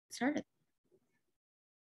started.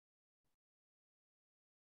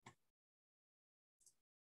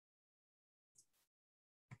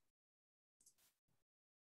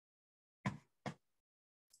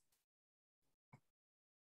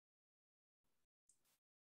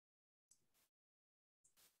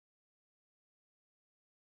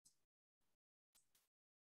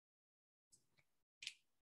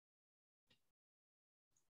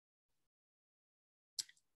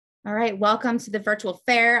 All right, welcome to the virtual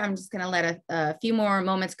fair. I'm just going to let a few more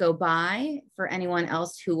moments go by for anyone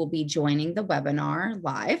else who will be joining the webinar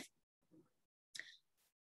live.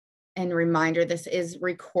 And reminder, this is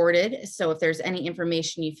recorded, so if there's any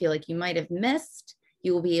information you feel like you might have missed,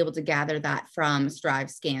 you will be able to gather that from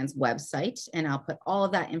StriveScan's website, and I'll put all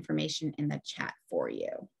of that information in the chat for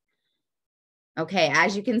you. Okay,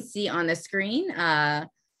 as you can see on the screen,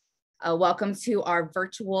 welcome to our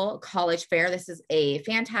virtual college fair. This is a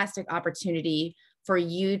fantastic opportunity for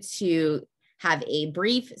you to have a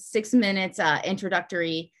brief 6 minutes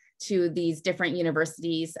introductory to these different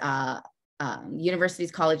universities,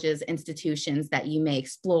 colleges, institutions that you may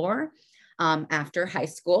explore after high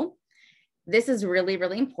school. This is really,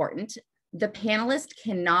 really important. The panelist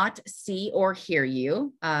cannot see or hear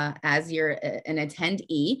you as you're an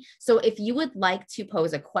attendee. So if you would like to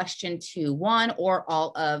pose a question to one or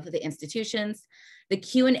all of the institutions, the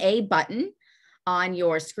Q&A button on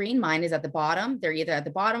your screen, mine is at the bottom. They're either at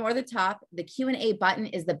the bottom or the top. The Q&A button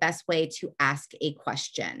is the best way to ask a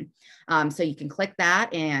question. So you can click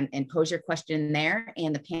that and pose your question there,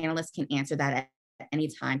 and the panelists can answer that at any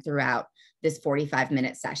time throughout this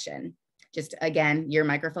 45-minute session. Just again, your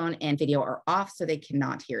microphone and video are off so they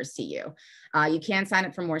cannot hear or see you. You can sign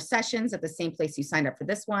up for more sessions at the same place you signed up for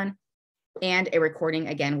this one. And a recording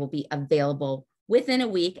again will be available within a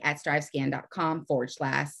week at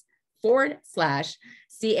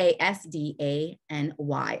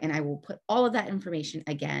strivescan.com/CASDANY. And I will put all of that information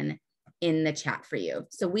again in the chat for you.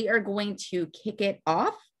 So we are going to kick it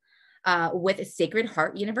off with Sacred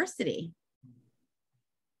Heart University.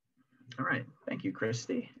 All right, thank you,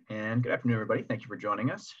 Christy, and good afternoon, everybody. Thank you for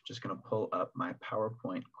joining us. Just going to pull up my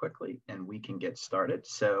PowerPoint quickly, and we can get started.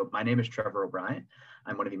 So my name is Trevor O'Brien.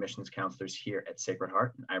 I'm one of the admissions counselors here at Sacred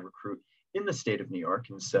Heart, and I recruit in the state of New York.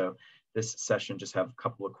 And so this session just have a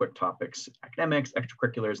couple of quick topics: academics,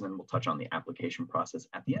 extracurriculars, and then we'll touch on the application process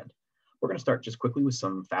at the end. We're going to start just quickly with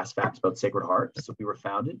some fast facts about Sacred Heart. So we were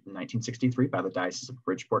founded in 1963 by the Diocese of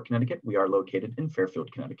Bridgeport, Connecticut. We are located in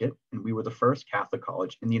Fairfield, Connecticut, and we were the first Catholic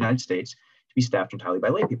college in the United States to be staffed entirely by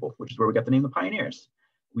lay people, which is where we got the name the Pioneers.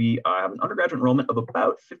 We have an undergraduate enrollment of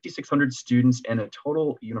about 5,600 students and a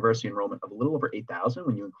total university enrollment of a little over 8,000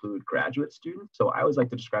 when you include graduate students. So I always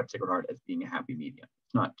like to describe Sacred Heart as being a happy medium.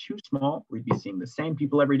 It's not too small. We'd be seeing the same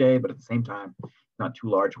people every day, but at the same time, not too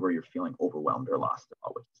large where you're feeling overwhelmed or lost at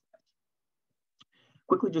all, which is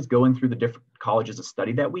quickly just going through the different colleges of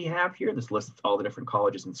study that we have here. This lists all the different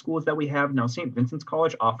colleges and schools that we have. Now, St. Vincent's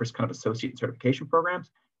College offers kind of associate certification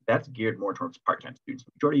programs. That's geared more towards part-time students.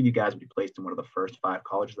 The majority of you guys would be placed in one of the first 5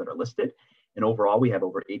 colleges that are listed. And overall, we have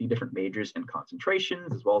over 80 different majors and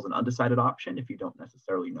concentrations, as well as an undecided option. If you don't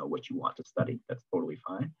necessarily know what you want to study, that's totally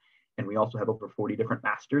fine. And we also have over 40 different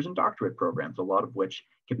master's and doctorate programs, a lot of which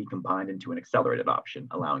can be combined into an accelerated option,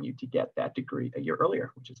 allowing you to get that degree a year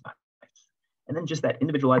earlier, which is nice. And then just that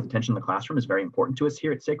individualized attention in the classroom is very important to us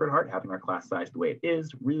here at Sacred Heart. Having our class size the way it is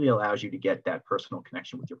really allows you to get that personal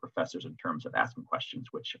connection with your professors in terms of asking questions,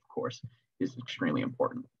 which of course is extremely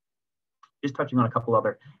important. Just touching on a couple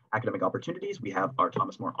other academic opportunities, we have our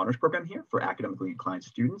Thomas More Honors Program here for academically inclined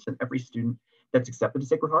students, and every student that's accepted to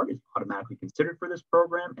Sacred Heart is automatically considered for this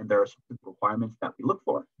program, and there are some requirements that we look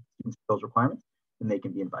for. Students meet those requirements, and they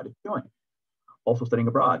can be invited to join. Also, studying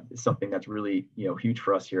abroad is something that's really huge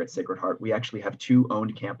for us here at Sacred Heart. We actually have 2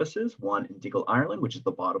 owned campuses, one in Deagle, Ireland, which is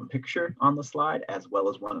the bottom picture on the slide, as well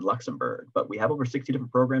as one in Luxembourg. But we have over 60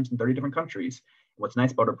 different programs in 30 different countries. And what's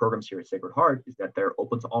nice about our programs here at Sacred Heart is that they're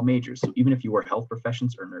open to all majors. So even if you are health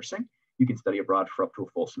professions or nursing, you can study abroad for up to a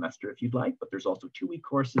full semester if you'd like, but there's also 2-week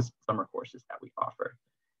courses, summer courses that we offer.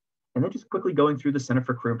 And then just quickly going through the Center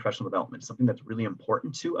for Career and Professional Development, something that's really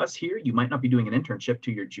important to us here. You might not be doing an internship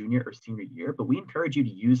to your junior or senior year, but we encourage you to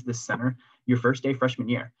use this center your first day freshman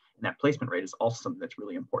year. And that placement rate is also something that's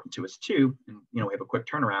really important to us too. And we have a quick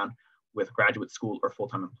turnaround with graduate school or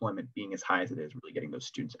full-time employment being as high as it is, really getting those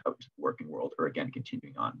students out to the working world, or again,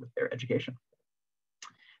 continuing on with their education.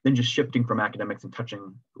 Then just shifting from academics and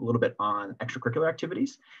touching a little bit on extracurricular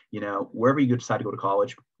activities. Wherever you decide to go to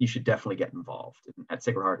college, you should definitely get involved. And at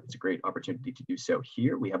Sacred Heart, it's a great opportunity to do so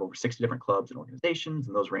here. We have over 60 different clubs and organizations,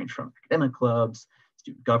 and those range from academic clubs,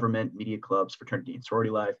 student government, media clubs, fraternity and sorority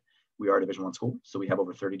life. We are a Division I school, so we have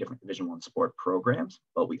over 30 different Division I sport programs,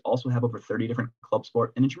 but we also have over 30 different club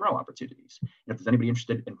sport and intramural opportunities. And if there's anybody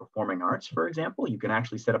interested in performing arts, for example, you can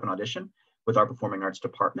actually set up an audition with our performing arts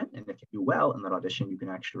department. And if you do well in that audition, you can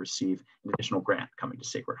actually receive an additional grant coming to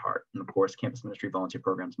Sacred Heart. And of course, campus ministry, volunteer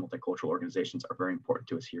programs, multicultural organizations are very important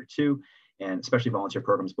to us here too. And especially volunteer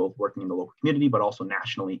programs, both working in the local community, but also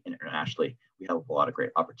nationally and internationally. We have a lot of great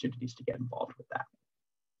opportunities to get involved with that.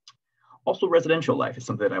 Also, residential life is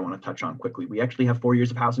something that I want to touch on quickly. We actually have 4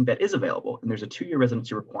 years of housing that is available, and there's a 2-year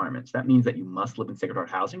residency requirement. So that means that you must live in Sacred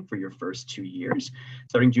Heart housing for your first 2 years.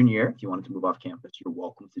 Starting junior year, if you wanted to move off campus, you're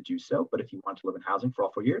welcome to do so. But if you want to live in housing for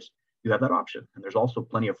all 4 years, you have that option. And there's also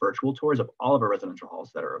plenty of virtual tours of all of our residential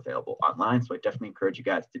halls that are available online. So I definitely encourage you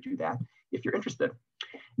guys to do that if you're interested.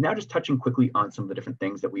 Now, just touching quickly on some of the different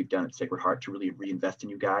things that we've done at Sacred Heart to really reinvest in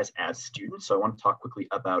you guys as students. So I want to talk quickly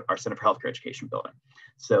about our Center for Healthcare Education building.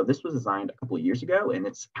 So this was designed a couple of years ago, and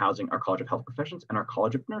it's housing our College of Health Professions and our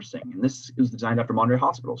College of Nursing. And this was designed after Monterey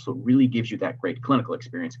Hospital, so it really gives you that great clinical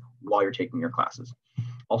experience while you're taking your classes.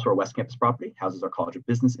 Also, our West Campus property houses our College of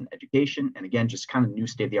Business and Education. And again, just kind of new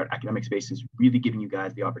state-of-the-art academic spaces, really giving you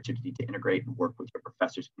guys the opportunity to integrate and work with your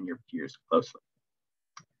professors and your peers closely.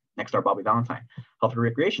 Next, our Bobby Valentine Health and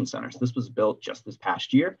Recreation Center. So this was built just this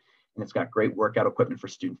past year, and it's got great workout equipment for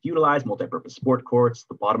students to utilize, multi-purpose sport courts.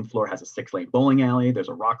 The bottom floor has a 6-lane bowling alley. There's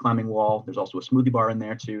a rock climbing wall. There's also a smoothie bar in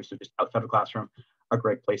there too. So just outside the classroom, a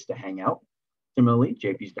great place to hang out. Similarly,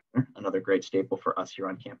 JP's Diner, another great staple for us here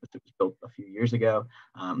on campus. It was built a few years ago.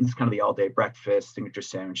 This is kind of the all-day breakfast, signature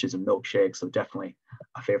sandwiches and milkshakes. So definitely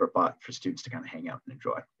a favorite spot for students to kind of hang out and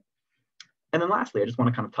enjoy. And then lastly, I just want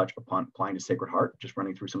to kind of touch upon applying to Sacred Heart, just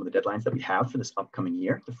running through some of the deadlines that we have for this upcoming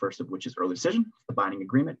year. The first of which is early decision, the binding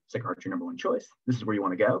agreement. Sacred Heart's your #1 choice. This is where you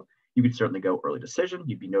want to go. You could certainly go early decision.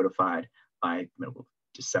 You'd be notified by middle of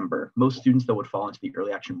December. Most students, though, would fall into the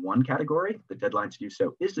early action 1 category. The deadline to do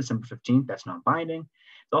so is December 15th. That's non-binding.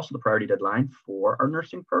 It's also the priority deadline for our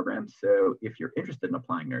nursing program. So if you're interested in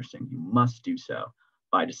applying nursing, you must do so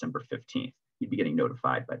by December 15th. You'd be getting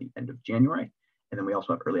notified by the end of January. And then we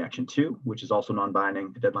also have early action 2, which is also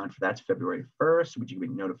non-binding. The deadline for that's February 1st, which you can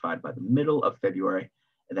be notified by the middle of February.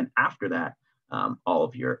 And then after that, all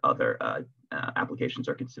of your other applications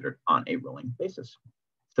are considered on a rolling basis.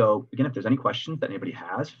 So again, if there's any questions that anybody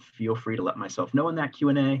has, feel free to let myself know in that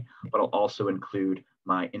Q&A, but I'll also include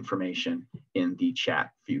my information in the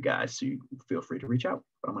chat for you guys. So you feel free to reach out,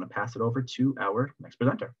 but I'm going to pass it over to our next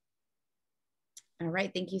presenter. All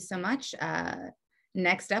right, thank you so much.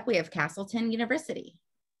 Next up, we have Castleton University.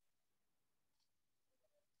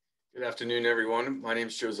 Good afternoon, everyone. My name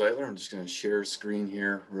is Joe Zeitler. I'm just going to share screen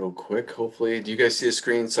here real quick. Hopefully, do you guys see the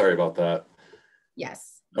screen? Sorry about that.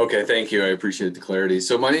 Yes. Okay, thank you. I appreciate the clarity.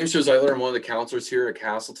 So my name is Joe Zeitler. I'm one of the counselors here at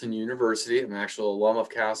Castleton University. I'm an actual alum of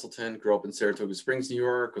Castleton, grew up in Saratoga Springs, New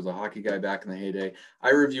York, was a hockey guy back in the heyday.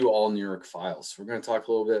 I review all New York files. So we're going to talk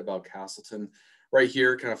a little bit about Castleton right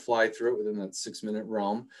here, kind of fly through it within that 6-minute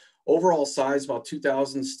realm. Overall size, about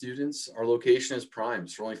 2,000 students. Our location is prime.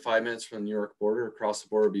 So we're only 5 minutes from the New York border. Across the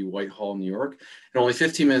border would be Whitehall, New York, and only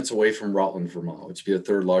 15 minutes away from Rutland, Vermont, which would be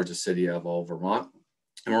the 3rd largest city of all Vermont.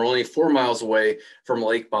 And we're only 4 miles away from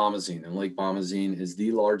Lake Bomazene. And Lake Bomazene is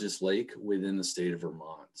the largest lake within the state of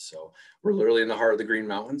Vermont. So we're literally in the heart of the Green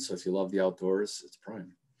Mountains. So if you love the outdoors, it's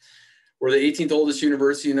prime. We're the 18th oldest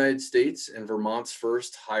university in the United States and Vermont's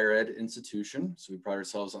first higher ed institution. So we pride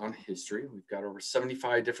ourselves on history. We've got over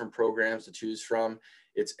 75 different programs to choose from.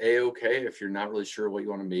 It's A-okay if you're not really sure what you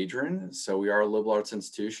want to major in. So we are a liberal arts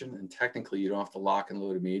institution, and technically you don't have to lock and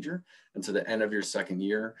load a major until the end of your 2nd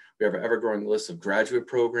year. We have an ever-growing list of graduate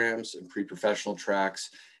programs and pre-professional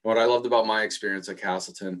tracks. And what I loved about my experience at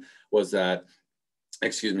Castleton was that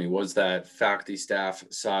faculty staff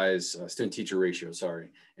size, student teacher ratio,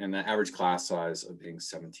 and the average class size of being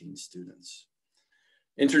 17 students.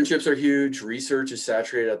 Internships are huge. Research is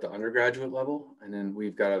saturated at the undergraduate level. And then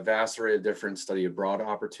we've got a vast array of different study abroad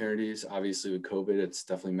opportunities. Obviously with COVID, it's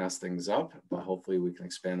definitely messed things up, but hopefully we can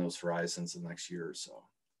expand those horizons in the next year or so.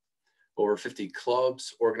 Over 50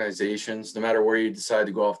 clubs, organizations. No matter where you decide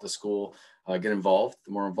to go off to school, get involved.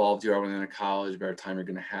 The more involved you are within a college, the better time you're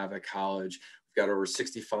going to have at college. We've got over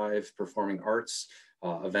 65 performing arts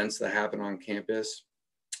events that happen on campus.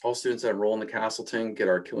 All students that enroll in the Castleton get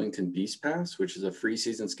our Killington Beast Pass, which is a free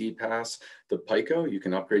season ski pass to Pico. You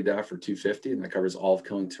can upgrade that for $250, and that covers all of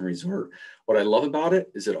Killington Resort. What I love about it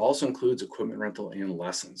is it also includes equipment rental and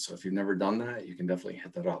lessons. So if you've never done that, you can definitely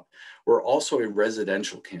hit that up. We're also a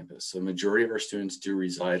residential campus. So the majority of our students do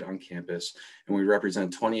reside on campus, and we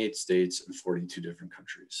represent 28 states and 42 different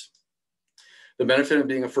countries. The benefit of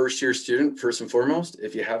being a first-year student, first and foremost,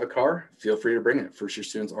 if you have a car, feel free to bring it. First-year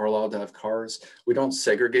students are allowed to have cars. We don't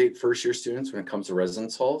segregate first-year students when it comes to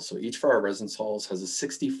residence halls. So each of our residence halls has a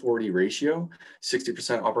 60-40 ratio,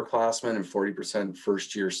 60% upperclassmen and 40%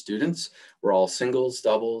 first-year students. We're all singles,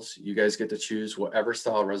 doubles. You guys get to choose whatever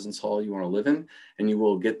style residence hall you want to live in, and you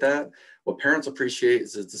will get that. What parents appreciate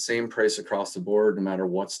is it's the same price across the board, no matter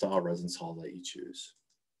what style residence hall that you choose.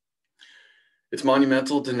 It's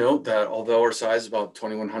monumental to note that although our size is about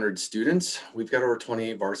 2,100 students, we've got over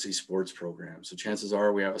 28 varsity sports programs. So chances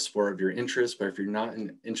are we have a sport of your interest, but if you're not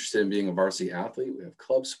interested in being a varsity athlete, we have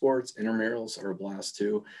club sports, intramurals are a blast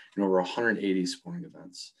too, and over 180 sporting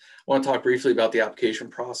events. I want to talk briefly about the application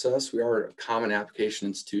process. We are a common application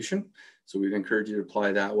institution, so we'd encourage you to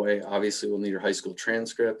apply that way. Obviously, we'll need your high school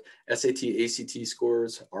transcript. SAT, ACT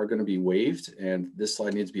scores are going to be waived, and this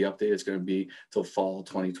slide needs to be updated. It's going to be till fall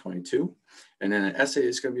 2022. And then an essay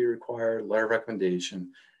is going to be required, letter of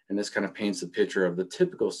recommendation, and this kind of paints the picture of the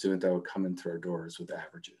typical student that would come in through our doors with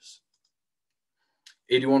averages.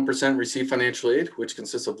 81% receive financial aid, which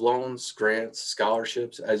consists of loans, grants,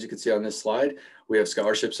 scholarships. As you can see on this slide, we have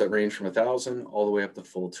scholarships that range from $1,000 all the way up to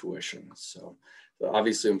full tuition. So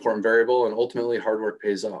obviously important variable, and ultimately hard work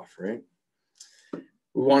pays off, right?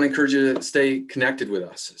 We want to encourage you to stay connected with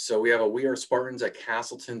us. So we have a We Are Spartans at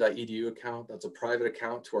Castleton.edu account. That's a private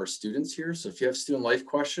account to our students here. So if you have student life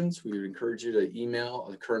questions, we would encourage you to email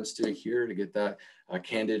a current student here to get that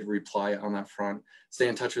candid reply on that front. Stay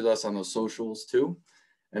in touch with us on those socials too.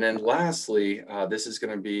 And then lastly, this is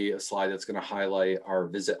going to be a slide that's going to highlight our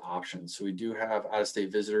visit options. So we do have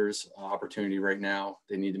out-of-state visitors opportunity right now.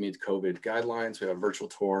 They need to meet the COVID guidelines. We have a virtual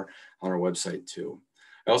tour on our website too.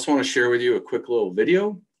 I also want to share with you a quick little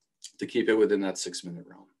video to keep it within that 6-minute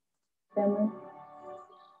realm.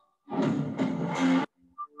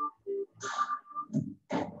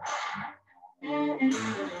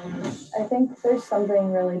 I think there's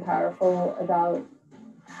something really powerful about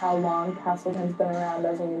how long Castleton's been around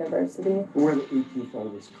as a university. We're the 18th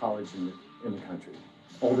oldest college in the country,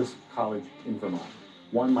 oldest college in Vermont.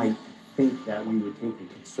 One might think that we would take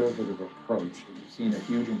a conservative approach. We've seen a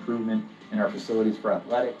huge improvement in our facilities for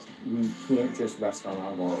athletics. We can't just rest on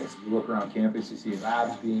our laurels. You look around campus, you see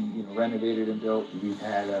labs being renovated and built. We've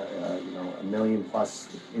had $1 million+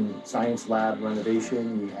 in science lab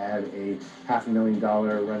renovation. We had a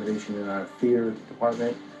 $500,000 renovation in our theater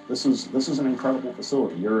department. This is an incredible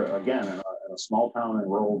facility. You're again in a small town in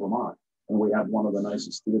rural Vermont, and we have one of the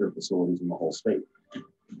nicest theater facilities in the whole state.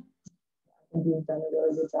 We've done a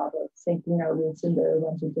really good job of sinking our roots into a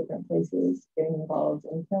bunch of different places, getting involved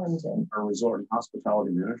in Killington. Our resort and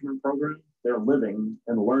hospitality management program, they're living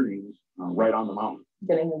and learning right on the mountain.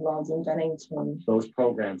 Getting involved in Bennington. Those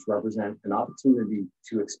programs represent an opportunity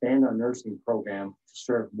to expand our nursing program to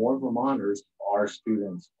serve more Vermonters. Our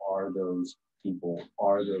students are those people,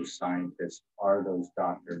 are those scientists, are those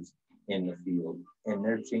doctors in the field, and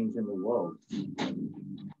they're changing the world.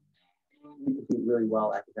 We compete really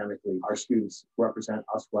well academically. Our students represent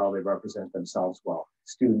us well, they represent themselves well.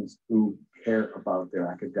 Students who care about their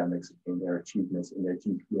academics and their achievements and their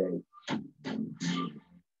GPA.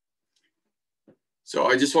 So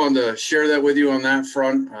I just wanted to share that with you on that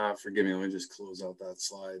front. Forgive me, let me just close out that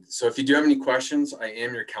slide. So if you do have any questions, I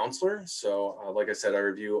am your counselor. So like I said, I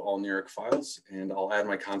review all NERC files, and I'll add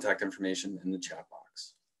my contact information in the chat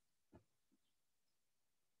box.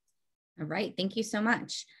 All right, thank you so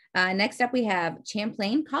much. Next up, we have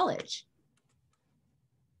Champlain College.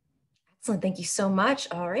 Excellent, thank you so much.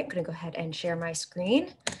 All right, I'm gonna go ahead and share my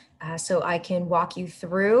screen so I can walk you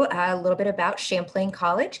through a little bit about Champlain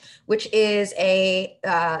College, which is a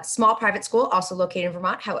small private school also located in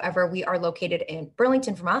Vermont. However, we are located in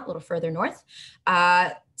Burlington, Vermont, a little further north.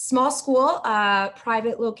 Small school,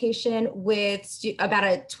 private location with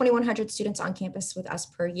about 2,100 students on campus with us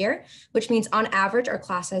per year, which means on average, our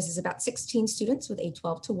class size is about 16 students with a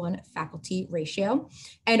 12-to-1 faculty ratio.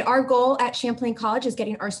 And our goal at Champlain College is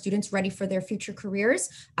getting our students ready for their future careers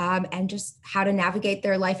and just how to navigate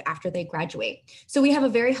their life after they graduate. So we have a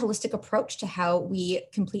very holistic approach to how we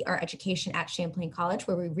complete our education at Champlain College,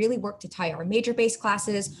 where we really work to tie our major-based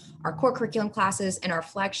classes, our core curriculum classes, and our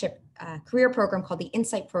flagship career program called the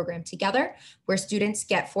Insight program together, where students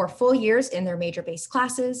get 4 full years in their major-based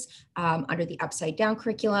classes under the Upside Down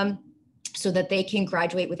curriculum, so that they can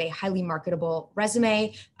graduate with a highly marketable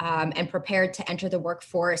resume and prepared to enter the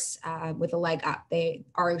workforce with a leg up.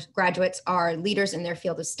 Our graduates are leaders in their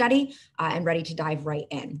field of study and ready to dive right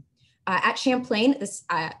in. At Champlain,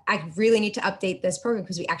 I really need to update this program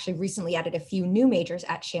because we actually recently added a few new majors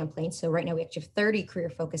at Champlain. So right now we actually have 30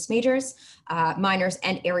 career-focused majors, minors,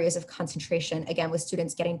 and areas of concentration, again, with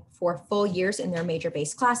students getting 4 full years in their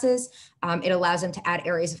major-based classes. It allows them to add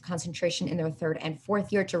areas of concentration in their 3rd and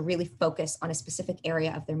 4th year to really focus on a specific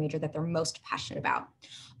area of their major that they're most passionate about.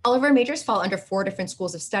 All of our majors fall under 4 different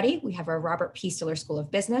schools of study. We have our Robert P. Stiller School of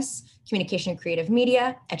Business, Communication and Creative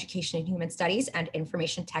Media, Education and Human Studies, and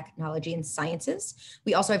Information Technology and Sciences.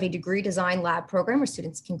 We also have a degree design lab program where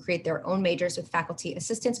students can create their own majors with faculty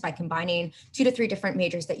assistance by combining 2 to 3 different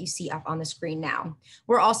majors that you see up on the screen now.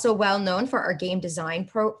 We're also well known for our game design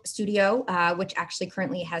studio, which actually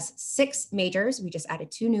currently has 6 majors. We just added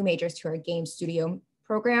 2 new majors to our game studio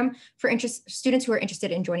program for students who are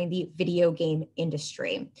interested in joining the video game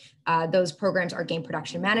industry. Those programs are game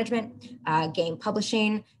production management, game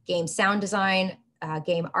publishing, game sound design,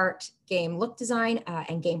 game art, game look design,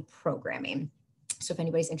 and game programming. So if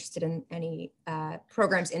anybody's interested in any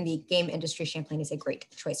programs in the game industry, Champlain is a great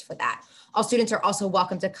choice for that. All students are also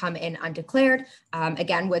welcome to come in undeclared.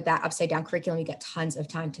 Again, with that upside down curriculum, you get tons of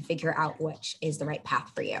time to figure out which is the right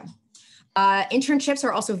path for you. Internships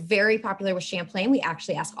are also very popular with Champlain. We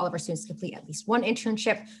actually ask all of our students to complete at least 1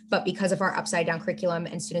 internship, but because of our upside down curriculum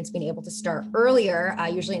and students being able to start earlier,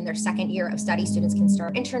 usually in their 2nd year of study, students can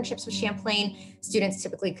start internships with Champlain. Students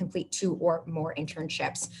typically complete 2 or more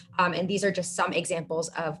internships. And these are just some examples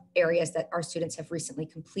of areas that our students have recently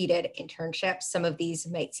completed internships. Some of these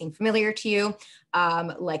might seem familiar to you,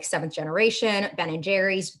 like 7th Generation, Ben &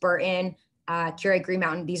 Jerry's, Burton, Keurig Green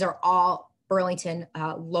Mountain. These are all Burlington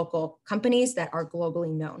local companies that are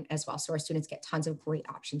globally known as well. So our students get tons of great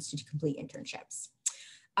options to complete internships.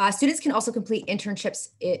 Students can also complete internships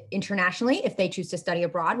internationally if they choose to study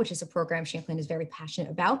abroad, which is a program Champlain is very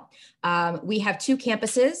passionate about. We have 2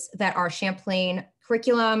 campuses that are Champlain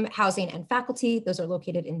Curriculum, Housing, and Faculty. Those are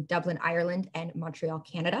located in Dublin, Ireland, and Montreal,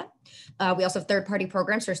 Canada. We also have third-party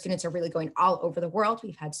programs where students are really going all over the world.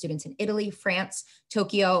 We've had students in Italy, France,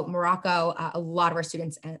 Tokyo, Morocco. A lot of our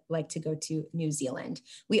students like to go to New Zealand.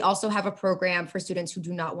 We also have a program for students who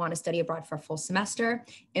do not want to study abroad for a full semester.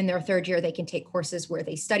 In their 3rd year, they can take courses where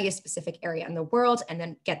they study a specific area in the world and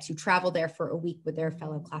then get to travel there for a week with their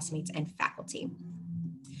fellow classmates and faculty.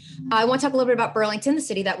 I want to talk a little bit about Burlington, the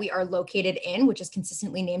city that we are located in, which is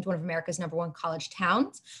consistently named one of America's #1 college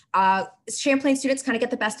towns. Champlain students kind of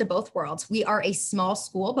get the best of both worlds. We are a small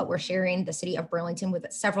school, but we're sharing the city of Burlington with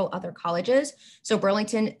several other colleges. So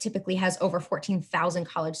Burlington typically has over 14,000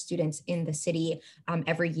 college students in the city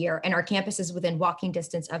every year. And our campus is within walking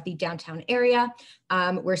distance of the downtown area,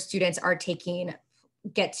 where students are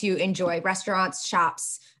get to enjoy restaurants,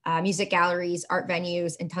 shops, music galleries, art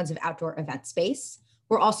venues, and tons of outdoor event space.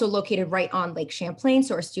 We're also located right on Lake Champlain,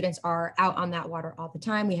 so our students are out on that water all the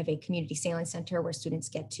time. We have a community sailing center where students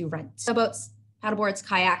get to rent sailboats, paddleboards,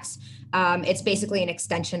 kayaks. It's basically an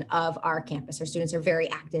extension of our campus. Our students are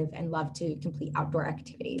very active and love to complete outdoor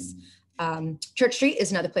activities. Church Street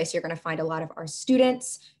is another place you're going to find a lot of our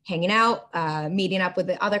students hanging out, meeting up with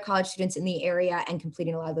the other college students in the area and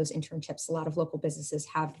completing a lot of those internships. A lot of local businesses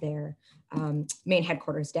have their main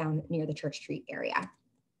headquarters down near the Church Street area.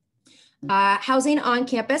 Housing on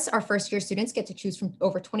campus, our 1st year students get to choose from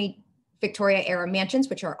over 20 Victoria era mansions,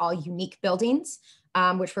 which are all unique buildings,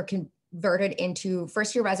 which were converted into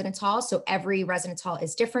 1st year residence halls. So every residence hall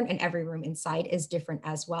is different and every room inside is different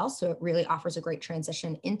as well. So it really offers a great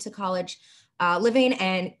transition into college living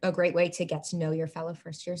and a great way to get to know your fellow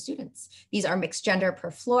 1st year students. These are mixed gender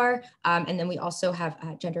per floor. And then we also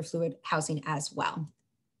have gender fluid housing as well.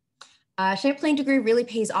 Champlain degree really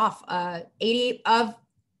pays off.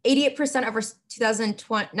 88% of our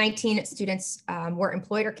 2019 students were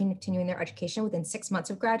employed or continuing their education within 6 months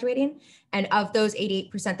of graduating. And of those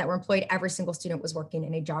 88% that were employed, every single student was working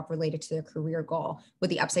in a job related to their career goal. With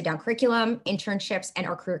the upside down curriculum, internships, and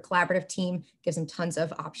our career collaborative team gives them tons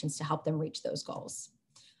of options to help them reach those goals.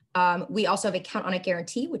 We also have a Count on It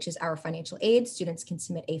guarantee, which is our financial aid. Students can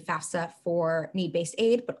submit a FAFSA for need-based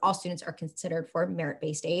aid, but all students are considered for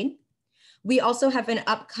merit-based aid. We also have an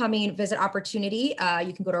upcoming visit opportunity.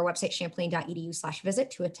 You can go to our website, champlain.edu/visit,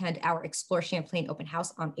 to attend our Explore Champlain open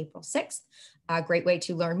house on April 6th. A great way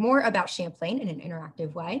to learn more about Champlain in an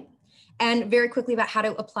interactive way. And very quickly about how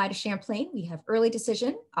to apply to Champlain. We have early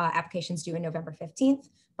decision, applications due in November 15th,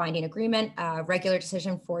 binding agreement, regular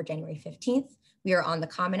decision for January 15th. We are on the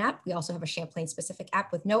Common App. We also have a Champlain specific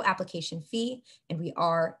app with no application fee, and we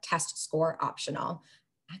are test score optional.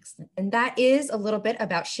 Excellent. And that is a little bit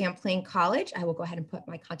about Champlain College. I will go ahead and put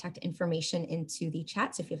my contact information into the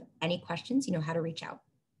chat. So if you have any questions, you know how to reach out.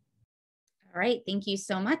 All right. Thank you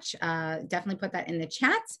so much. Definitely put that in the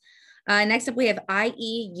chat. Next up, we have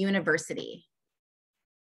IE University.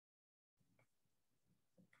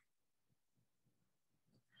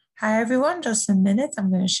 Hi, everyone. Just a minute. I'm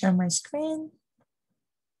going to share my screen.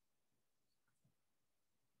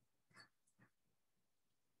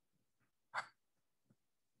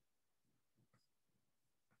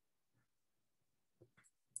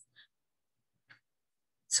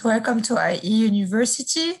 So welcome to IE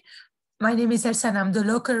University. My name is Elsa and I'm the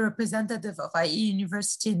local representative of IE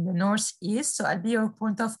University in the Northeast. So I'll be your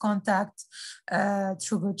point of contact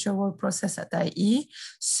through virtual process at IE.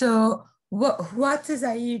 So what is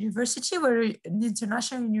IE University? We're an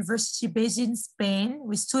international university based in Spain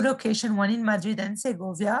with 2 locations, one in Madrid and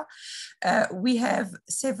Segovia. We have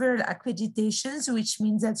several accreditations, which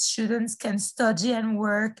means that students can study and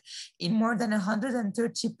work in more than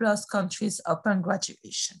 130 plus countries upon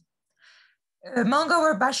graduation. Among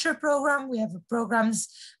our bachelor program, we have programs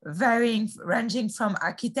ranging from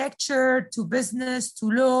architecture to business to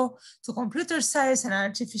law to computer science and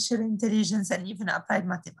artificial intelligence and even applied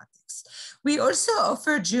mathematics. We also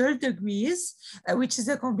offer dual degrees, which is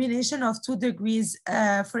a combination of 2 degrees,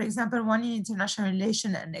 for example, one in international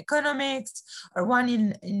relations and economics, or one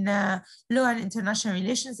in law and international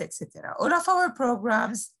relations, etc. All of our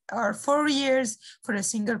programs are 4 years for a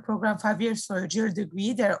single program, 5 years for a dual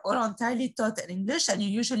degree. They're all entirely taught in English, and you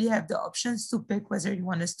usually have the options to pick whether you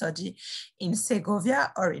want to study in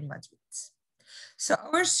Segovia or in Madrid. So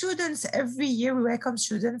our students, every year we welcome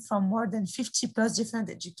students from more than 50 plus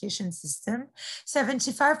different education systems.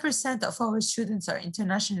 75% of our students are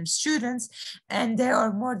international students, and there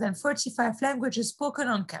are more than 45 languages spoken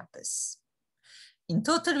on campus. In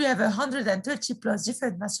total, we have 130 plus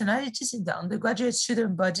different nationalities in the undergraduate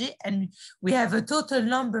student body, and we have a total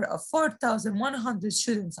number of 4,100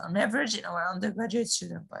 students on average in our undergraduate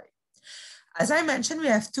student body. As I mentioned, we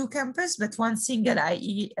have 2 campuses, but 1 single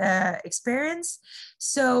IE experience.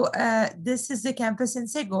 So this is the campus in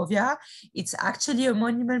Segovia. It's actually a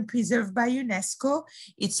monument preserved by UNESCO.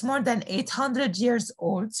 It's more than 800 years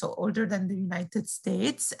old, so older than the United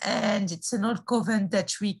States. And it's an old convent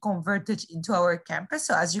that we converted into our campus.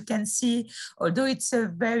 So as you can see, although it's a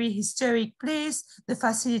very historic place, the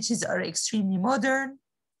facilities are extremely modern.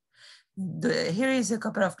 Here is a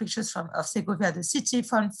couple of pictures of Segovia, the city.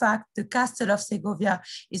 Fun fact, the castle of Segovia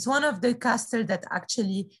is one of the castles that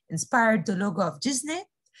actually inspired the logo of Disney.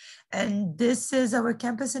 And this is our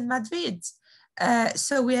campus in Madrid.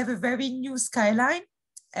 So we have a very new skyline,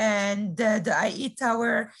 and the IE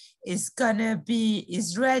Tower is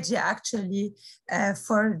ready actually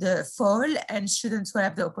for the fall, and students will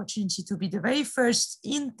have the opportunity to be the very first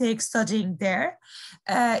intake studying there.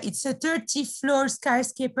 It's a 30-floor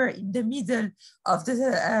skyscraper in the middle of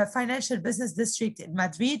the financial business district in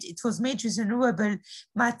Madrid. It was made with renewable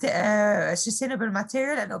sustainable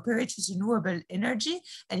material and operates with renewable energy,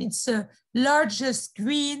 and it's the largest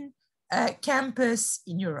green campus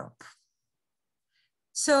in Europe.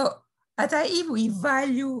 So at IE, we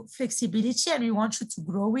value flexibility and we want you to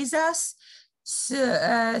grow with us.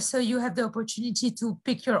 So you have the opportunity to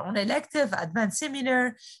pick your own elective, advanced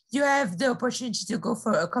seminar. You have the opportunity to go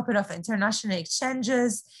for a couple of international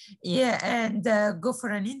exchanges, and go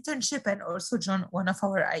for an internship and also join one of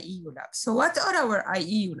our IEU labs. So what are our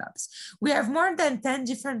IEU labs? We have more than 10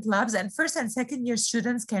 different labs, and first and second year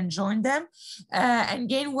students can join them and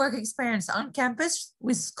gain work experience on campus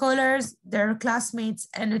with scholars, their classmates,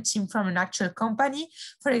 and a team from an actual company.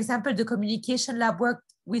 For example, the communication lab worked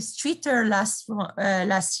with Twitter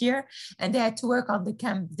last year, and they had to work on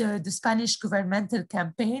the Spanish governmental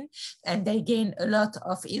campaign, and they gained a lot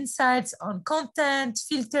of insights on content,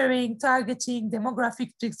 filtering, targeting,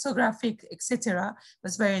 demographic, pixographic, etc. It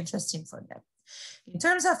was very interesting for them. In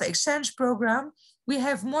terms of exchange program, we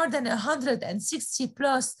have more than 160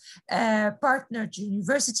 plus partnered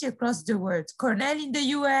universities across the world. Cornell in the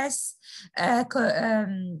US,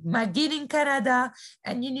 McGill in Canada,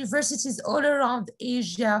 and universities all around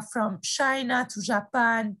Asia, from China to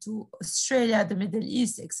Japan to Australia, the Middle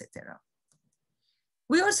East, etc.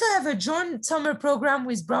 We also have a joint summer program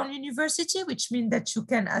with Brown University, which means that you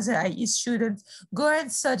can, as an IE student, go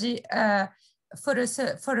and study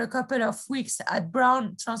for a couple of weeks at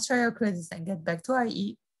Brown, transfer your credits and get back to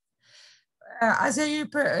IE. As a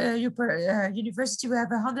university, we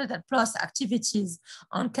have 100 plus activities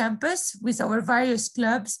on campus with our various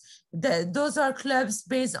clubs. Those are clubs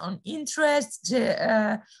based on interests,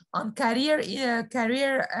 on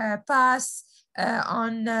career paths,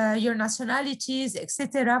 on your nationalities,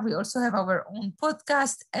 etc. We also have our own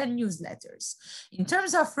podcast and newsletters. In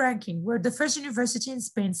terms of ranking, we're the first university in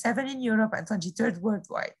Spain, 7 in Europe, and 23rd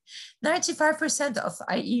worldwide. 95% of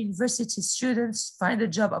IE university students find a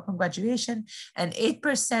job upon graduation, and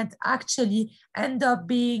 8% actually end up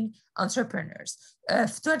being entrepreneurs.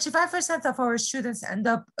 25% of our students end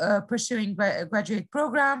up pursuing a graduate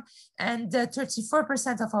program, and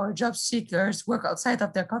 34% of our job seekers work outside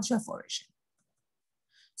of their country of origin.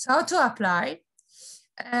 So how to apply?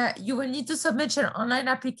 You will need to submit your online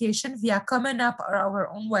application via Common App or our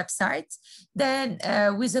own website, then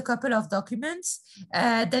with a couple of documents.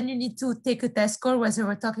 Then you need to take a test score, whether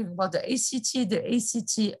we're talking about the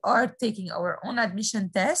ACT, or taking our own admission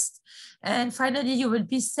test. And finally, you will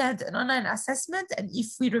be sent an online assessment. And if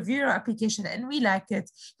we review your application and we like it,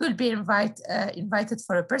 you will be invited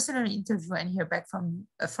for a personal interview and hear back from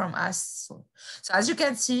us soon. So as you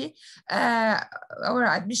can see, our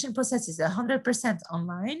admission process is 100%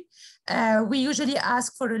 online. We usually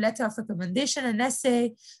ask for a letter of recommendation, an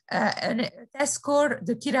essay, a test score,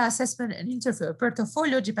 the KIRA assessment, an interview, a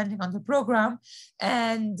portfolio, depending on the program.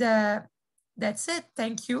 And that's it.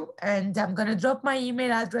 Thank you. And I'm going to drop my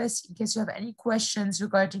email address in case you have any questions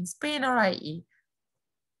regarding Spain or IE.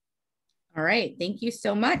 All right. Thank you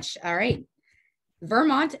so much. All right.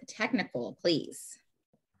 Vermont Technical, please.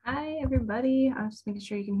 Hi, everybody. I'm just making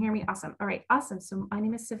sure you can hear me. Awesome. All right. Awesome. So my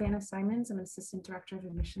name is Savannah Simons. I'm an assistant director of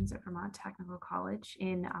admissions at Vermont Technical College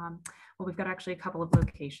in, well, we've got actually a couple of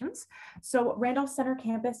locations. So Randolph Center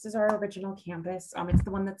campus is our original campus. It's the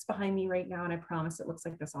one that's behind me right now. And I promise it looks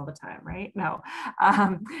like this all the time, right? No.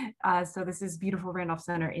 So this is beautiful Randolph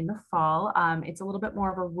Center in the fall. It's a little bit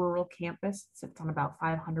more of a rural campus. It sits on about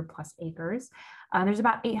 500 plus acres. There's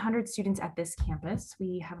about 800 students at this campus.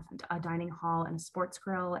 We have a dining hall and a sports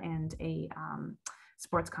grill and a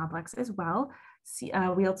sports complex as well.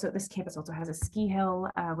 This campus also has a ski hill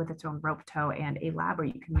with its own rope tow and a lab where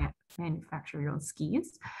you can manufacture your own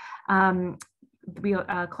skis.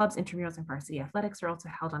 Clubs, intramurals, and varsity athletics are also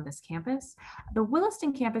held on this campus. The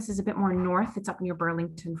Williston campus is a bit more north. It's up near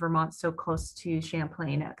Burlington, Vermont, so close to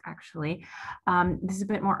Champlain, actually. This is a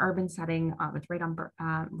bit more urban setting. It's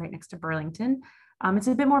right next to Burlington. It's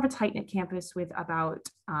a bit more of a tight-knit campus with about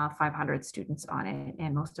 500 students on it,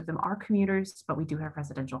 and most of them are commuters, but we do have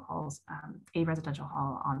residential halls, a residential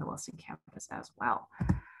hall on the Williston campus as well.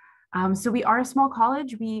 So we are a small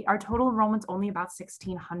college. Our total enrollment's only about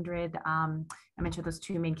 1,600. I mentioned those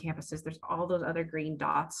two main campuses. There's all those other green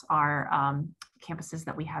dots are campuses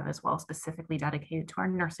that we have as well, specifically dedicated to our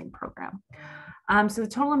nursing program. So the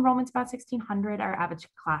total enrollment's about 1,600. Our average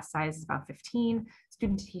class size is about 15.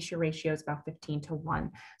 Student to teacher ratio is about 15 to 1.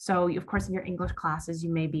 So of course, in your English classes,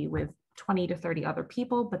 you may be with 20 to 30 other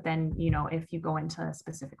people, but then, if you go into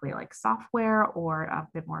specifically like software or a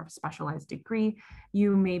bit more of a specialized degree,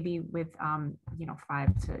 you may be with, 5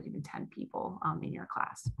 to even 10 people in your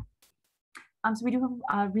class. So we do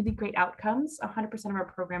have really great outcomes. 100% of our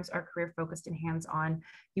programs are career focused and hands-on.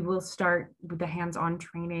 You will start with the hands-on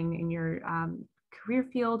training in your career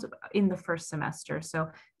field in the first semester. So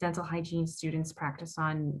dental hygiene students practice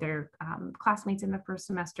on their classmates in the first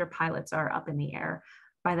semester. Pilots are up in the air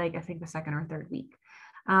by I think the second or third week.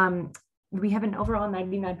 We have an overall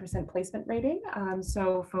 99% placement rating.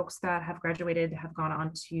 So folks that have graduated have gone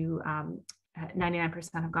on to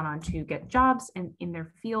 99% have gone on to get jobs in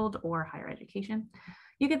their field or higher education.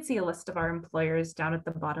 You can see a list of our employers down at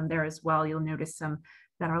the bottom there as well. You'll notice some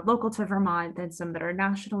that are local to Vermont, then some that are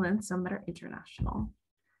national and some that are international.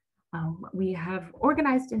 We have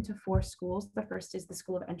organized into 4 schools. The first is the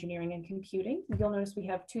School of Engineering and Computing. You'll notice we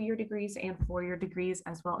have 2-year degrees and 4-year degrees,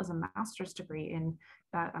 as well as a master's degree in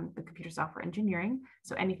the computer software engineering.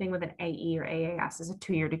 So anything with an AE or AAS is a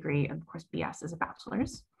 2-year degree, and of course BS is a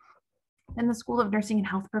bachelor's. And the School of Nursing and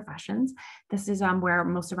Health Professions. This is where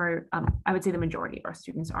most of our, I would say the majority of our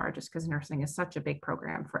students are, just because nursing is such a big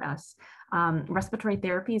program for us. Respiratory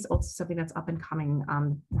therapy is also something that's up and coming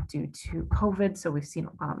due to COVID. So we've seen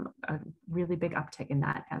a really big uptick in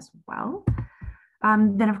that as well.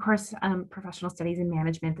 Then of course, professional studies and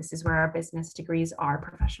management. This is where our business degrees are: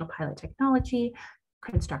 professional pilot technology,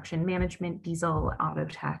 construction management, diesel, auto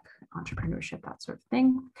tech, entrepreneurship, that sort of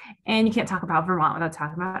thing. And you can't talk about Vermont without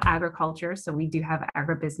talking about agriculture. So we do have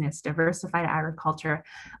agribusiness, diversified agriculture,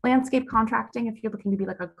 landscape contracting, if you're looking to be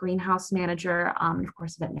like a greenhouse manager, of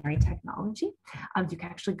course, veterinary technology. You can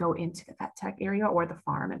actually go into the vet tech area or the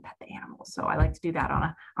farm and pet the animals. So I like to do that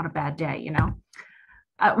on a bad day,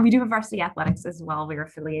 We do have varsity athletics as well. We're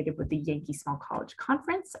affiliated with the Yankee Small College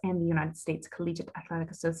Conference and the United States Collegiate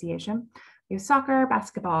Athletic Association. We have soccer,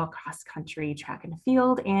 basketball, cross country, track and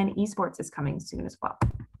field, and esports is coming soon as well.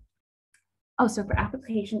 Oh, so for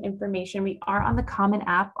application information, we are on the Common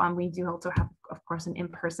App. We do also have, of course, an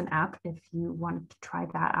in-person app if you want to try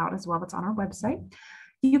that out as well. It's on our website.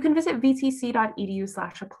 You can visit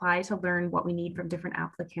vtc.edu/apply to learn what we need from different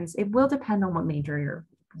applicants. It will depend on what major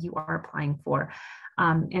you are applying for.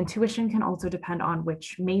 And tuition can also depend on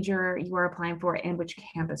which major you are applying for and which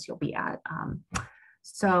campus you'll be at.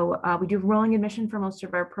 So we do rolling admission for most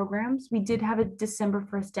of our programs. We did have a December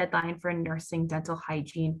 1st deadline for nursing, dental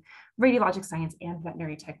hygiene, radiologic science, and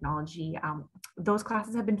veterinary technology. Those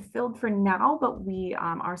classes have been filled for now, but we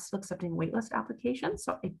are still accepting waitlist applications.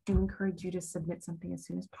 So I do encourage you to submit something as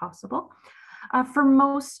soon as possible. For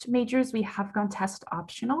most majors, we have gone test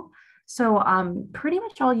optional. So pretty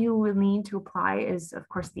much all you will need to apply is, of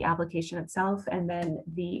course, the application itself, and then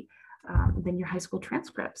your high school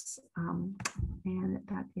transcripts,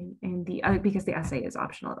 because the essay is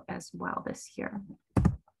optional as well this year.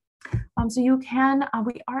 So you can,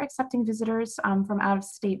 we are accepting visitors from out of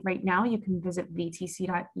state right now. You can visit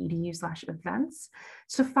vtc.edu/events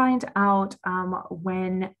to find out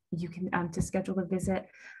when you can, to schedule a visit.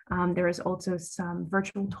 There is also some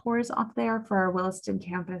virtual tours up there for our Williston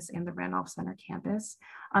campus and the Randolph Center campus.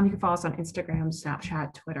 You can follow us on Instagram,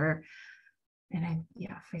 Snapchat, Twitter, and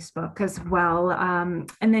Facebook as well.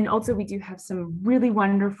 And then also we do have some really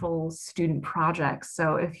wonderful student projects.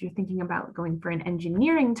 So if you're thinking about going for an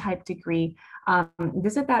engineering type degree,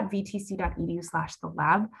 visit that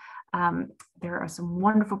vtc.edu/the-lab. There are some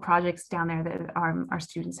wonderful projects down there that our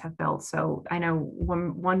students have built. So I know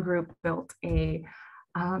one group built an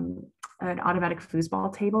automatic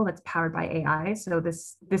foosball table that's powered by AI. So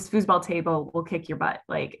this foosball table will kick your butt,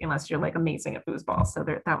 like, unless you're like amazing at foosball. So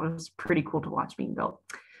that was pretty cool to watch being built.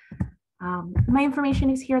 My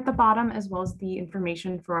information is here at the bottom, as well as the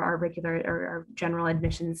information for our regular or our general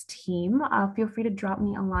admissions team. Feel free to drop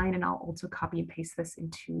me a line, and I'll also copy and paste this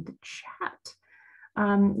into the chat.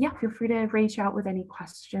 Feel free to reach out with any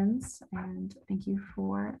questions, and thank you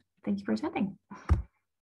for attending.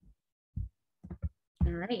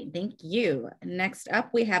 All right, thank you. Next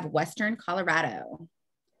up, we have Western Colorado.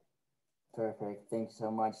 Perfect, thanks so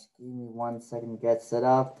much. Give me 1 second to get set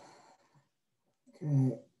up.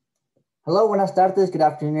 Okay. Hello, buenas tardes. Good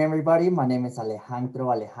afternoon, everybody. My name is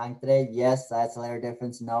Alejandre. Yes, that's a letter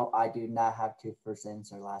difference. No, I do not have two first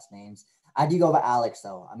names or last names. I do go by Alex,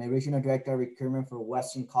 though. I'm a regional director of recruitment for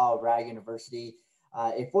Western Colorado University,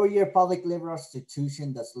 a four-year public liberal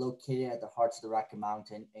institution that's located at the heart of the Rocky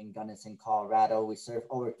Mountain in Gunnison, Colorado. We serve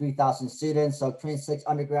over 3,000 students, so 26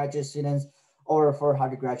 undergraduate students, over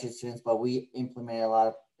 400 graduate students, but we brought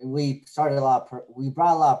a lot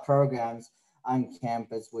of programs on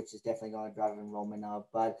campus, which is definitely going to drive enrollment up.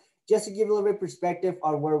 But just to give you a little bit of perspective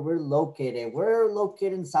on where we're located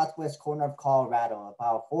in the southwest corner of Colorado,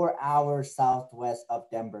 about 4 hours southwest of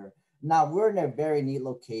Denver. Now, we're in a very neat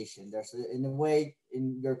location. There's, in a way,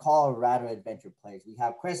 in your Colorado adventure place, we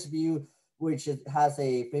have Crestview, which has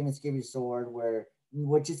a famous ski resort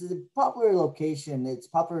which is a popular location. It's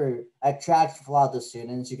popular attraction for a lot of the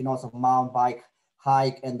students. You can also mountain bike,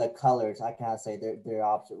 hike, and the colors, I can't say they're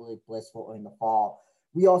absolutely blissful in the fall.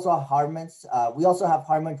 We also have Harmons.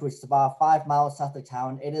 Which is about 5 miles south of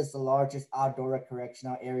town. It is the largest outdoor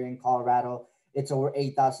recreational area in Colorado. It's over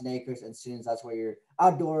 8,000 acres, and students, that's where your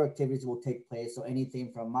outdoor activities will take place. So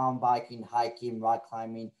anything from mountain biking, hiking, rock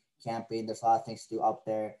climbing, camping, there's a lot of things to do up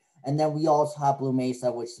there. And then we also have Blue Mesa,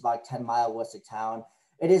 which is about 10 miles west of town.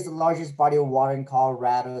 It is the largest body of water in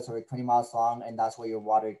Colorado. It's over 20 miles long, and that's where your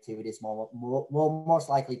water activities will most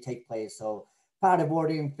likely take place. So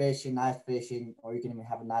paddleboarding, fishing, ice fishing, or you can even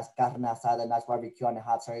have a nice carne asada, a nice barbecue on a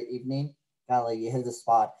hot summer evening. Golly, you hit the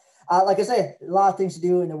spot. Like I said, a lot of things to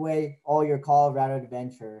do in a way, all your Colorado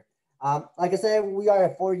adventure. Like I said, we are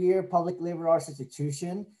a 4-year public liberal arts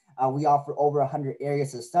institution. We offer over 100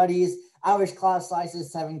 areas of studies. Average class size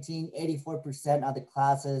is 17, 84% of the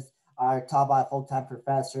classes are taught by a full-time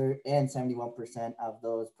professor, and 71% of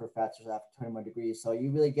those professors have 21 degrees. So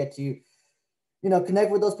you really get to,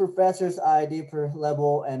 connect with those professors at a deeper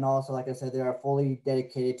level. And also, like I said, they are fully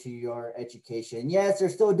dedicated to your education. Yes, they're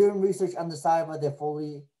still doing research on the side, but they're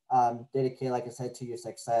fully dedicated, like I said, to your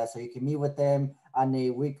success. So you can meet with them on a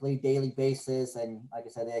weekly, daily basis. And like I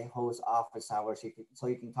said, they host office hours, so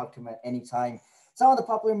you can talk to them at any time. Some of the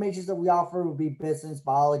popular majors that we offer would be business,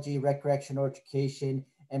 biology, recreational education,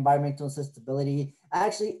 environmental sustainability.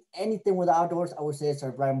 Actually, anything with outdoors, I would say it's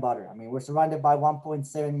our bread and butter. I mean, we're surrounded by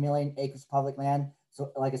 1.7 million acres of public land,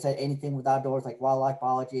 So like I said, anything with outdoors like wildlife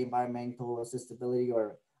biology, environmental accessibility,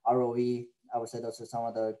 or ROE, I would say those are some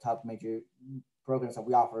of the top major programs that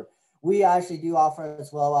we offer. We actually do offer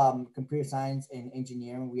as well computer science and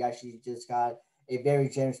engineering. We actually just got a very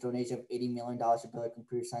generous donation of $80 million to build a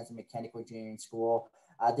computer science and mechanical engineering school.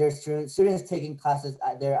 There's students taking classes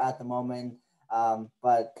there at the moment,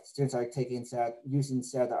 but students are using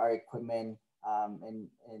state-of-the-art equipment and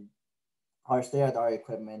our state-of-the-art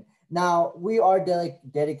equipment. Now, we are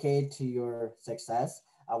dedicated to your success.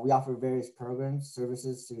 We offer various programs,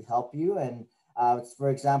 services to help you. And for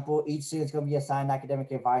example, each student is going to be assigned an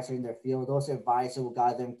academic advisor in their field. Those advisors will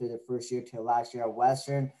guide them through the first year to last year at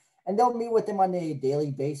Western, and they'll meet with them on a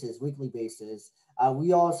daily basis, weekly basis.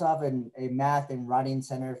 We also have a math and writing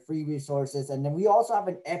center, free resources. And then we also have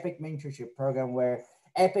an EPIC mentorship program where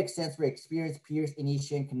EPIC stands for Experience, Peers,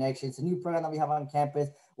 Initiation, Connections. A new program that we have on campus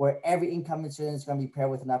where every incoming student is going to be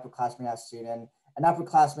paired with an upperclassman student. An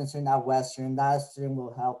upperclassman student at Western, that student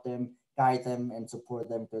will help them, guide them, and support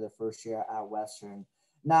them through the first year at Western.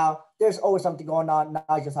 Now, there's always something going on,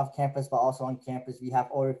 not just off campus, but also on campus. We have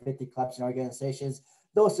over 50 clubs and organizations.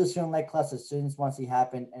 Those are student-led clubs that students want to see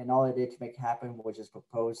happen, and all they did to make it happen was just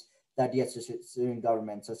propose the idea to student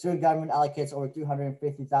government. So student government allocates over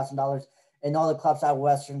 $250,000 in all the clubs at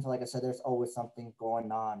Western. So like I said, there's always something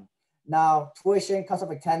going on. Now, tuition, cost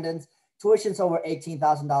of attendance, tuition's over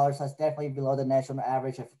 $18,000. That's definitely below the national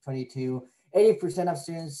average of 22. 80% of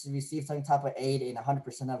students receive some type of aid, and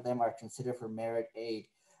 100% of them are considered for merit aid.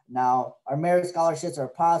 Now, our merit scholarships are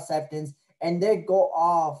upon acceptance, and they go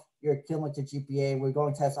off your cumulative GPA. We're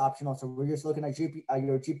going test optional, so we're just looking at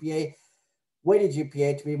your GPA, weighted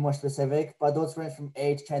GPA to be more specific, but those range from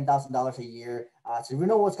 $8,000 to $10,000 a year. So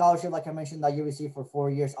renewable scholarship, like I mentioned, that you receive for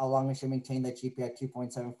 4 years, as long as you maintain the GPA at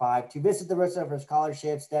 2.75. To visit the rest of our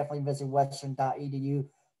scholarships, definitely visit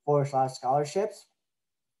western.edu/scholarships.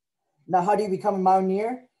 Now, how do you become a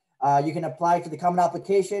Mountaineer? You can apply to the common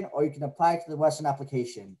application, or you can apply to the Western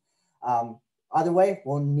application. Either way,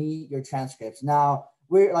 we'll need your transcripts. Now,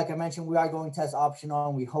 like I mentioned, we are going test optional,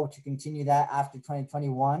 and we hope to continue that after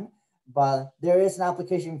 2021. But there is an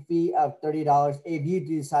application fee of $30 if you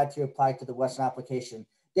do decide to apply to the Western application.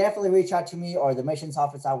 Definitely reach out to me or the admissions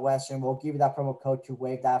office at Western. We'll give you that promo code to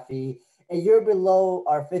waive that fee. If you're below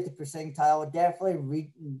our 50th percentile,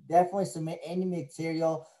 definitely submit any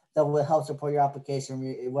material that will help support your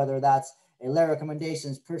application, whether that's a letter of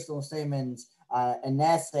recommendations, personal statements, an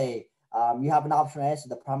essay. You have an optional essay,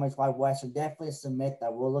 the primary why Western. Definitely submit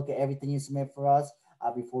that. We'll look at everything you submit for us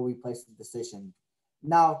before we place the decision.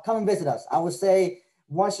 Now, come and visit us. I would say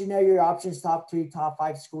once you know your options, top 2, top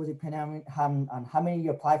 5 schools, depending on how many you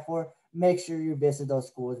apply for, make sure you visit those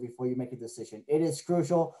schools before you make a decision. It is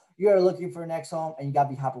crucial. You're looking for a next home, and you got to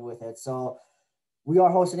be happy with it. So we are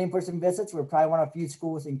hosting in-person visits. We're probably one of a few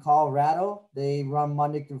schools in Colorado. They run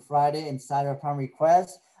Monday through Friday and Saturday upon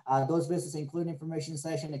request. Those visits include information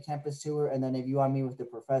session, a campus tour, and then if you want to meet with the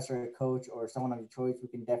professor, coach, or someone of your choice, we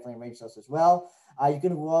can definitely arrange those as well. You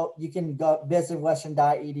can go visit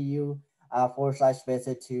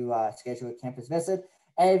western.edu/visit to schedule a campus visit.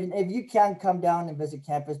 And if you can come down and visit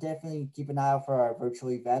campus, definitely keep an eye out for our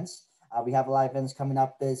virtual events. We have a lot of events coming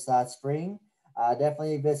up this spring.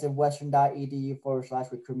 Definitely visit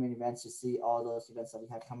western.edu/recruitment events to see all those events that we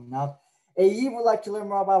have coming up. If you would like to learn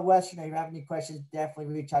more about Western, or you have any questions,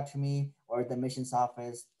 definitely reach out to me or the admissions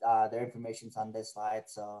office. Their information's on this slide.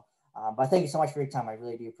 So, but thank you so much for your time. I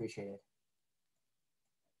really do appreciate it.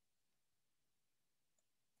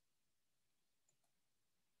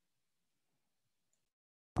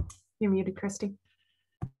 You're muted, Christy.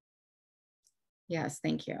 Yes,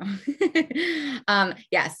 thank you.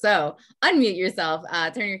 Yeah, so unmute yourself,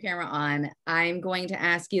 turn your camera on. I'm going to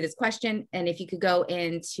ask you this question, and if you could go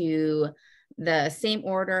into the same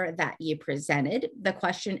order that you presented. The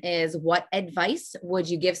question is, what advice would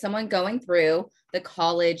you give someone going through the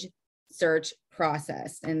college search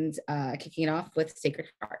process? And kicking it off with Sacred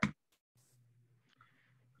Heart.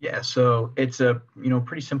 Yeah, so it's a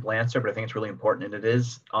pretty simple answer, but I think it's really important, and it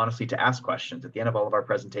is honestly to ask questions. At the end of all of our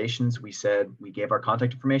presentations, we gave our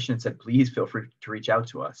contact information and said, please feel free to reach out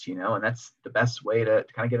to us, and that's the best way to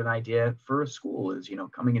kind of get an idea for a school is,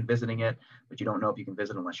 coming and visiting it, but you don't know if you can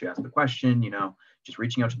visit unless you ask the question, just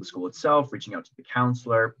reaching out to the school itself, reaching out to the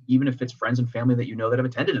counselor, even if it's friends and family that that have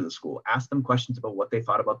attended to the school, ask them questions about what they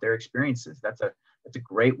thought about their experiences. That's a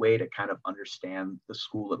great way to kind of understand the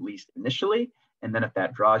school, at least initially. And then if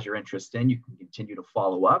that draws your interest in, you can continue to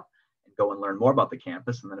follow up and go and learn more about the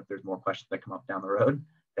campus. And then if there's more questions that come up down the road,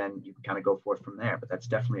 then you can kind of go forth from there. But that's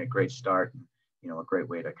definitely a great start and, a great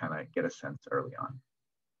way to kind of get a sense early on.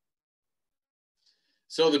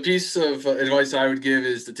 So the piece of advice I would give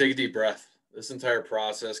is to take a deep breath. This entire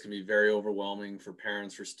process can be very overwhelming for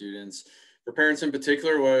parents, for students. For parents in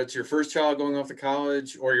particular, whether it's your first child going off to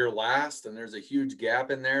college or your last, and there's a huge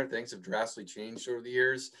gap in there, things have drastically changed over the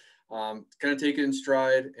years. Kind of take it in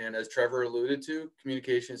stride. And as Trevor alluded to,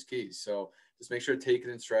 communication is key. So just make sure to take it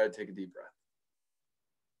in stride, take a deep breath.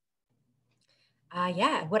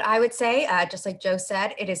 Yeah, what I would say, just like Joe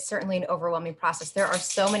said, it is certainly an overwhelming process. There are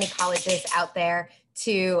so many colleges out there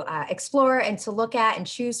to explore and to look at and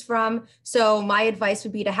choose from. So my advice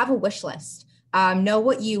would be to have a wish list. Know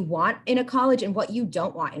what you want in a college and what you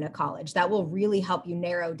don't want in a college. That will really help you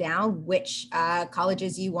narrow down which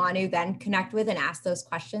colleges you want to then connect with and ask those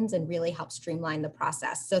questions and really help streamline the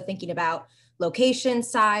process. So thinking about location,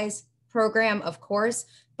 size, program, of course,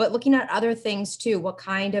 but looking at other things too. What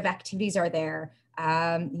kind of activities are there?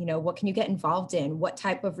 What can you get involved in? What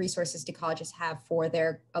type of resources do colleges have for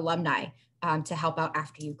their alumni to help out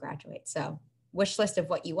after you graduate? So wish list of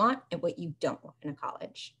what you want and what you don't want in a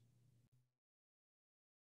college.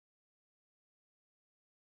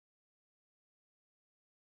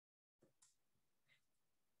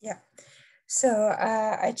 Yeah. So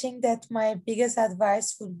I think that my biggest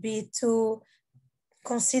advice would be to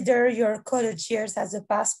consider your college years as a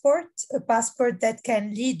passport that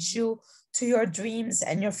can lead you to your dreams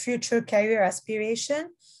and your future career aspiration.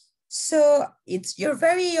 So you're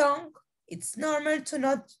very young. It's normal to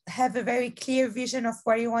not have a very clear vision of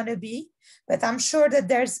where you want to be, but I'm sure that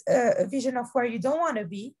there's a vision of where you don't want to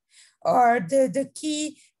be, or the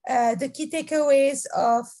key takeaways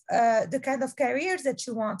of the kind of careers that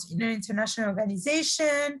you want in an international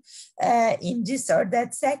organization, in this or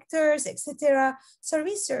that sectors, etc. So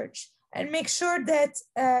research and make sure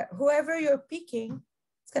that whoever you're picking,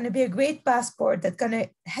 it's going to be a great passport that's going to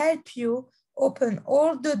help you open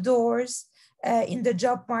all the doors in the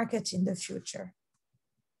job market in the future.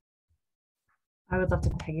 I would love to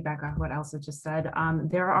piggyback off what Elsa just said.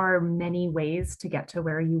 There are many ways to get to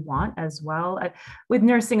where you want as well. With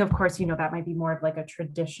nursing, of course, that might be more of like a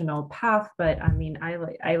traditional path, but I mean,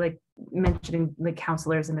 I like mentioning the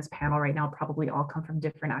counselors in this panel right now probably all come from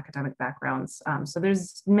different academic backgrounds. So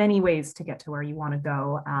there's many ways to get to where you want to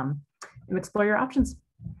go and explore your options.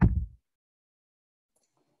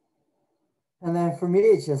 And then for me,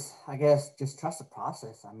 it's just, I guess, just trust the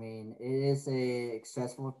process. I mean, it is a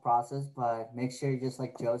stressful process, but make sure, just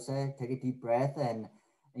like Joe said, take a deep breath and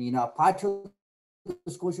apply to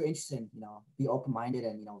the schools you're interested in, be open-minded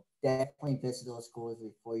and, definitely visit those schools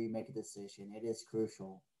before you make a decision. It is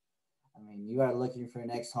crucial. I mean, you are looking for your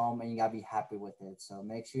next home and you gotta be happy with it. So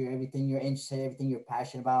make sure everything you're interested in, everything you're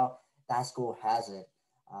passionate about, that school has it.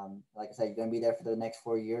 Like I said, you're gonna be there for the next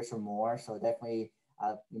 4 years or more. So definitely,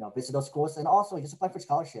 visit those schools and also just apply for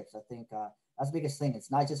scholarships. I think that's the biggest thing. It's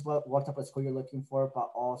not just what type of school you're looking for, but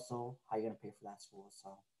also how you're going to pay for that school.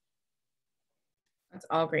 So that's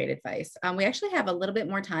all great advice. We actually have a little bit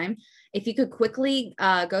more time. If you could quickly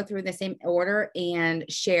go through the same order and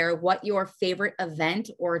share what your favorite event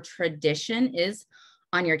or tradition is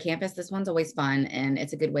on your campus. This one's always fun, and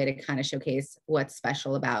it's a good way to kind of showcase what's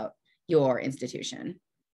special about your institution.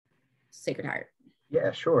 Sacred Heart. Yeah,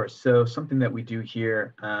 sure. So something that we do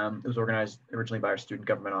here, it was organized originally by our student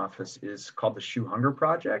government office, is called the Shoe Hunger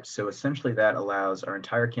Project. So essentially that allows our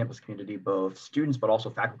entire campus community, both students, but also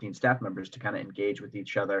faculty and staff members, to kind of engage with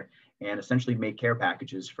each other and essentially make care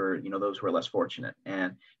packages for, those who are less fortunate.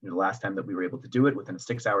 And the last time that we were able to do it, within a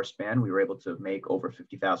 6-hour span, we were able to make over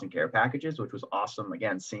 50,000 care packages, which was awesome.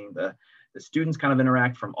 Again, seeing the students kind of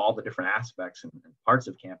interact from all the different aspects and parts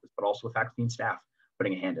of campus, but also the faculty and staff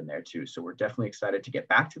putting a hand in there too. So we're definitely excited to get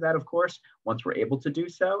back to that, of course, once we're able to do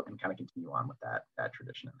so, and kind of continue on with that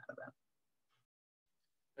tradition and that event.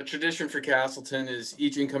 A tradition for Castleton is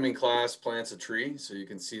each incoming class plants a tree. So you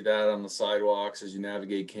can see that on the sidewalks as you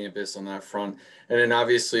navigate campus on that front. And then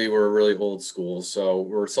obviously we're a really old school. So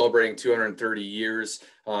we're celebrating 230 years.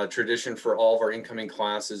 Tradition for all of our incoming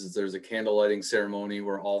classes is there's a candle lighting ceremony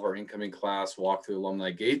where all of our incoming class walk through alumni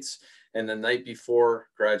gates. And the night before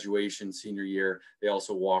graduation, senior year, they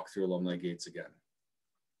also walk through alumni gates again.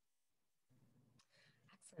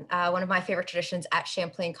 One of my favorite traditions at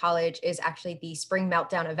Champlain College is actually the Spring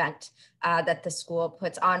Meltdown event that the school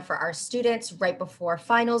puts on for our students right before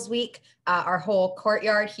finals week. Our whole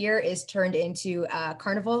courtyard here is turned into a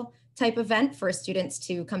carnival type event for students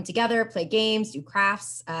to come together, play games, do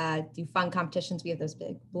crafts, do fun competitions. We have those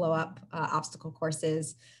big blow up obstacle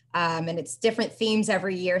courses. And it's different themes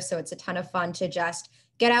every year. So it's a ton of fun to just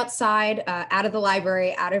get outside, out of the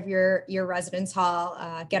library, out of your residence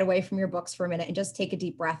hall, get away from your books for a minute and just take a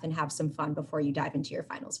deep breath and have some fun before you dive into your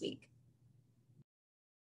finals week.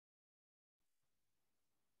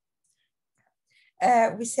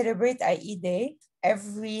 we celebrate IE Day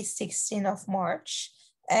every 16th of March.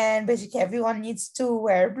 And basically everyone needs to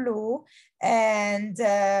wear blue and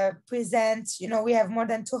present, you know, we have more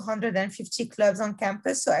than 250 clubs on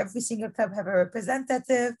campus. So every single club have a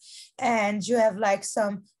representative, and you have like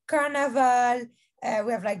some carnival,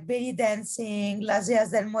 we have like belly dancing, Las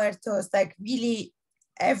Días del Muertos, like really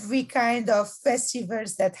every kind of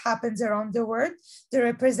festivals that happens around the world. The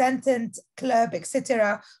representant club,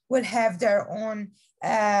 etc., will have their own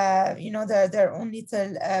you know, their own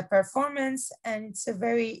little performance, and it's a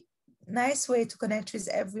very nice way to connect with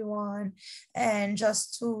everyone and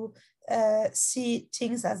just to see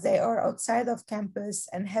things as they are outside of campus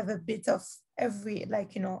and have a bit of every,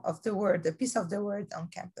 like, you know, of the world, a piece of the world on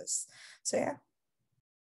campus. So yeah.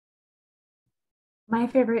 My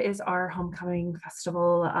favorite is our homecoming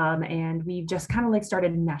festival, and we've just kind of like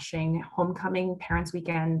started meshing homecoming, parents'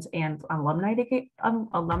 weekend, and alumni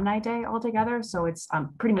day all together. So it's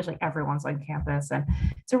pretty much like everyone's on campus, and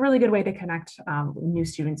it's a really good way to connect new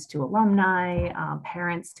students to alumni,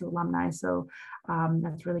 parents to alumni. So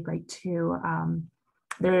that's really great too.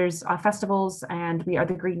 There's festivals, and we are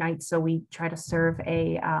the Green Knights, so we try to serve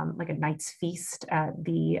a like a Knights feast at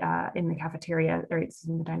the in the cafeteria, or it's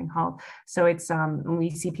in the dining hall. So it's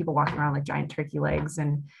we see people walking around like giant turkey legs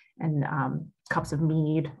and cups of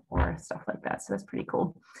mead or stuff like that. So that's pretty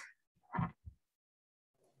cool.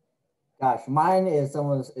 Gosh, mine is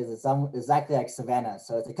exactly like Savannah.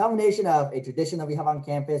 So it's a combination of a tradition that we have on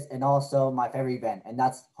campus and also my favorite event, and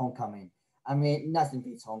that's homecoming. I mean, nothing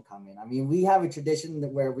beats homecoming. I mean, we have a tradition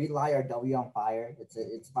where we light our W on fire.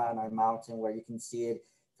 It's on our mountain where you can see it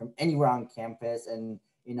from anywhere on campus. And,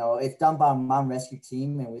 you know, it's done by a mom rescue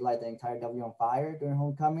team, and we light the entire W on fire during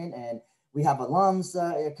homecoming. And we have alums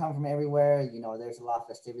come from everywhere. You know, there's a lot of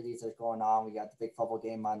festivities that's going on. We got the big football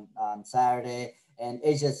game on Saturday, and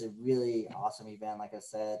it's just a really awesome event. Like I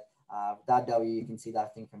said, that W, you can see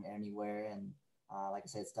that thing from anywhere. And like I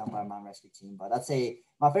said, it's done by my rescue team, but that's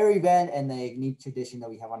my favorite event and a neat tradition that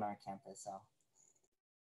we have on our campus. So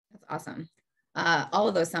that's awesome. All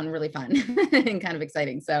of those sound really fun and kind of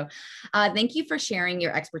exciting. So thank you for sharing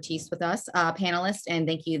your expertise with us, panelists, and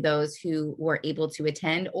thank you those who were able to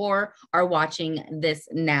attend or are watching this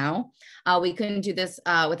now. We couldn't do this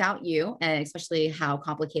without you, and especially how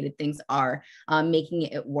complicated things are, making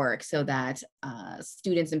it work so that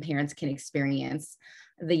students and parents can experience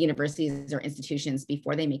the universities or institutions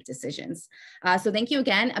before they make decisions. So thank you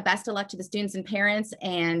again. Best of luck to the students and parents.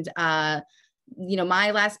 And you know,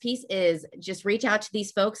 my last piece is just reach out to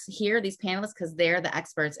these folks here, these panelists, because they're the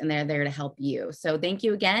experts and they're there to help you. So thank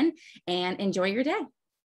you again and enjoy your day.